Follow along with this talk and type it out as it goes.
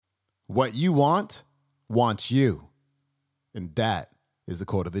What you want, wants you. And that is the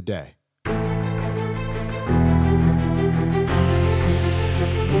quote of the day.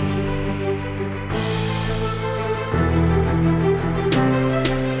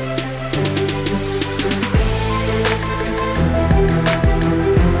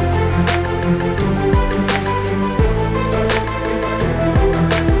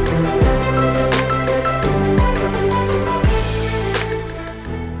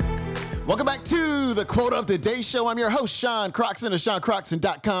 Welcome back to the Quote of the Day Show. I'm your host, Sean Croxton of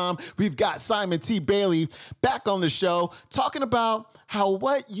SeanCroxton.com. We've got Simon T. Bailey back on the show talking about how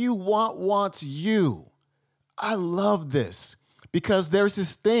what you want wants you. I love this because there's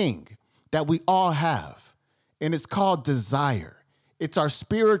this thing that we all have, and it's called desire. It's our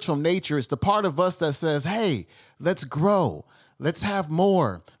spiritual nature. It's the part of us that says, hey, let's grow. Let's have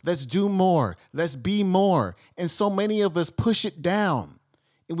more. Let's do more. Let's be more. And so many of us push it down.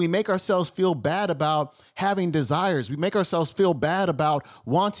 And we make ourselves feel bad about having desires. We make ourselves feel bad about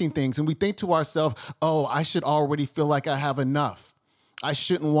wanting things. And we think to ourselves, oh, I should already feel like I have enough. I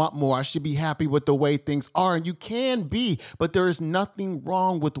shouldn't want more. I should be happy with the way things are. And you can be, but there is nothing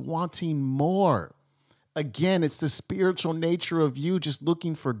wrong with wanting more. Again, it's the spiritual nature of you just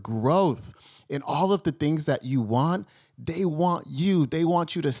looking for growth. And all of the things that you want, they want you. They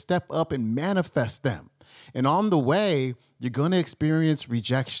want you to step up and manifest them. And on the way, you're going to experience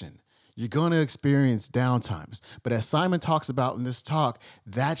rejection. You're going to experience downtimes. But as Simon talks about in this talk,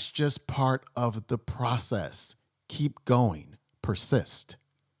 that's just part of the process. Keep going. Persist.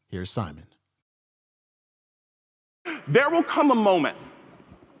 Here's Simon. There will come a moment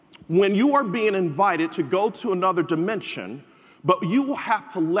when you are being invited to go to another dimension, but you will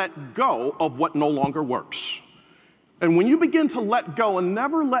have to let go of what no longer works. And when you begin to let go and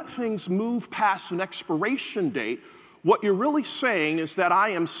never let things move past an expiration date, what you're really saying is that I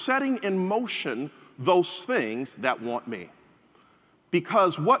am setting in motion those things that want me.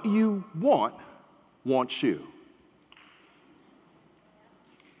 Because what you want wants you.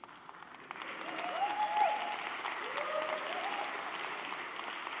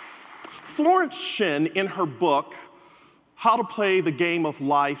 Florence Shen, in her book, How to Play the Game of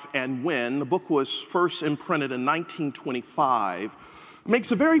Life and Win, the book was first imprinted in 1925,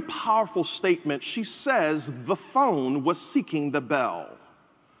 makes a very powerful statement. She says the phone was seeking the bell.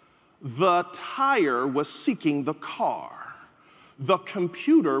 The tire was seeking the car. The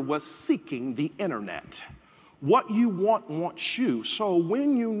computer was seeking the internet. What you want wants you. So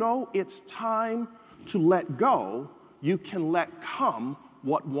when you know it's time to let go, you can let come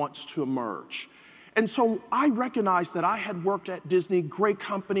what wants to emerge. And so I recognized that I had worked at Disney, great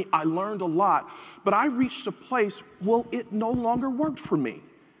company, I learned a lot, but I reached a place, well, it no longer worked for me.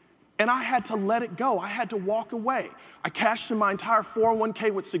 And I had to let it go. I had to walk away. I cashed in my entire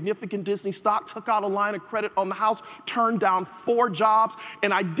 401k with significant Disney stock, took out a line of credit on the house, turned down 4 jobs,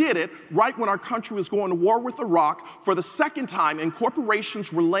 and I did it right when our country was going to war with Iraq for the second time, and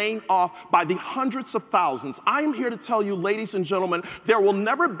corporations were laying off by the hundreds of thousands. I am here to tell you, ladies and gentlemen, there will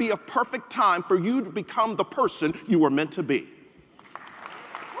never be a perfect time for you to become the person you were meant to be.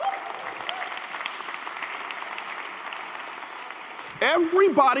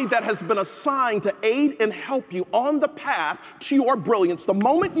 Everybody that has been assigned to aid and help you on the path to your brilliance, the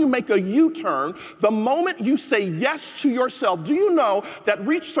moment you make a U-turn, the moment you say yes to yourself, do you know that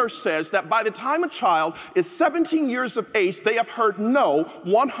research says that by the time a child is 17 years of age, they have heard no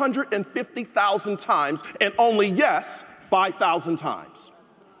 150,000 times and only yes 5,000 times.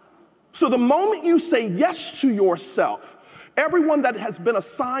 So the moment you say yes to yourself, everyone that has been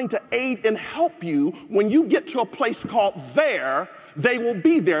assigned to aid and help you, when you get to a place called there, they will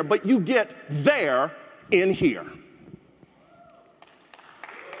be there, but you get there in here.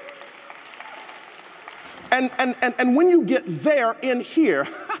 And when you get there in here,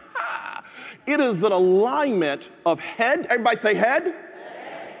 it is an alignment of head, everybody say head,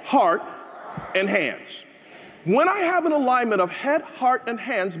 heart, and hands. When I have an alignment of head, heart, and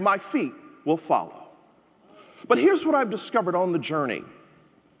hands, my feet will follow. But here's what I've discovered on the journey.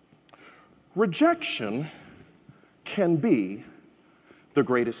 Rejection can be the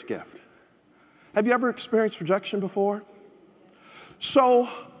greatest gift. Have you ever experienced rejection before? So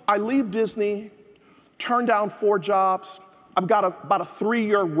I leave Disney, turn down 4 jobs. I've got about a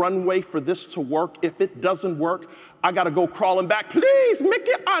 3-year runway for this to work. If it doesn't work, I got to go crawling back. Please,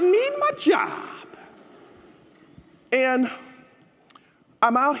 Mickey, I need my job. And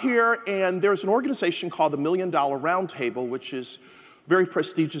I'm out here, and there's an organization called the $1 Million Roundtable, which is very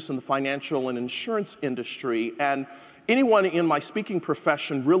prestigious in the financial and insurance industry. And anyone in my speaking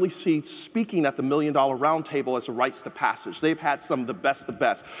profession really sees speaking at the $1 Million Roundtable as a rites of passage. They've had some of the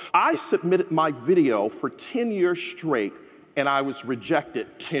best. I submitted my video for 10 years straight, and I was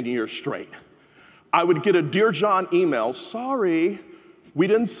rejected 10 years straight. I would get a Dear John email, sorry, we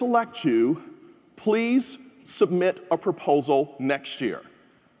didn't select you. Please submit a proposal next year.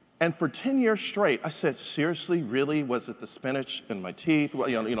 And for 10 years straight, I said, seriously, really? Was it the spinach in my teeth? Well,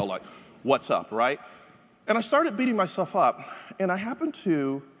 like, what's up, right? And I started beating myself up, and I happened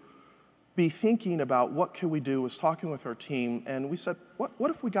to be thinking about what could we do. I was talking with our team, and we said, what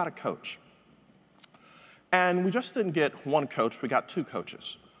if we got a coach? And we just didn't get one coach, we got 2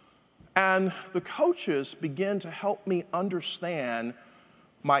 coaches. And the coaches began to help me understand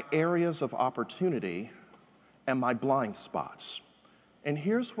my areas of opportunity and my blind spots. And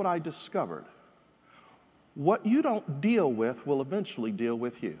here's what I discovered. What you don't deal with will eventually deal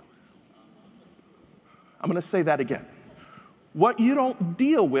with you. I'm going to say that again. What you don't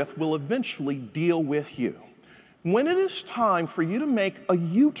deal with will eventually deal with you. When it is time for you to make a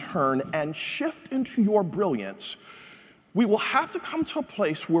U-turn and shift into your brilliance, we will have to come to a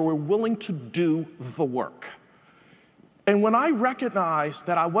place where we're willing to do the work. And when I recognized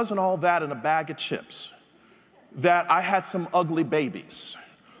that I wasn't all that in a bag of chips, that I had some ugly babies,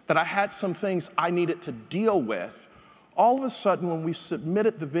 that I had some things I needed to deal with, all of a sudden when we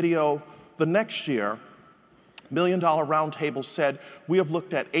submitted the video the next year, $1 Million Roundtable said, we have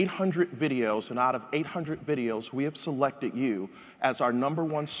looked at 800 videos, and out of 800 videos, we have selected you as our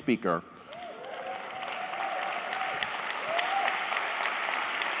 #1 speaker.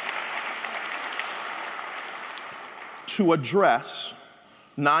 To address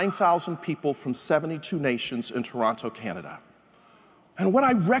 9,000 people from 72 nations in Toronto, Canada. And what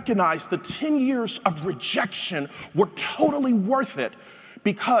I recognized, the 10 years of rejection were totally worth it,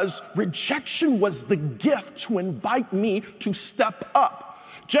 because rejection was the gift to invite me to step up.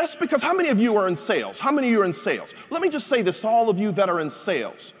 Just because, how many of you are in sales? How many of you are in sales? Let me just say this to all of you that are in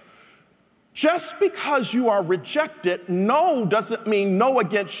sales. Just because you are rejected, no doesn't mean no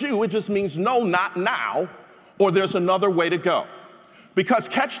against you. It just means no, not now, or there's another way to go. Because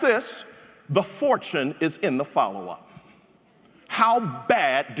catch this, the fortune is in the follow-up. How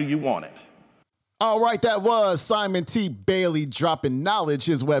bad do you want it? All right, that was Simon T. Bailey dropping knowledge.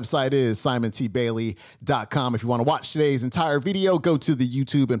 His website is simontbailey.com. If you want to watch today's entire video, go to the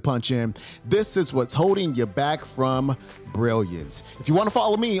YouTube and punch in, "This is what's holding you back from brilliance." If you want to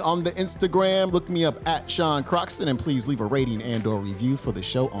follow me on the Instagram, look me up at Sean Croxton, and please leave a rating and/or review for the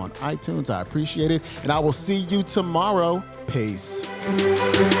show on iTunes. I appreciate it. And I will see you tomorrow. Peace.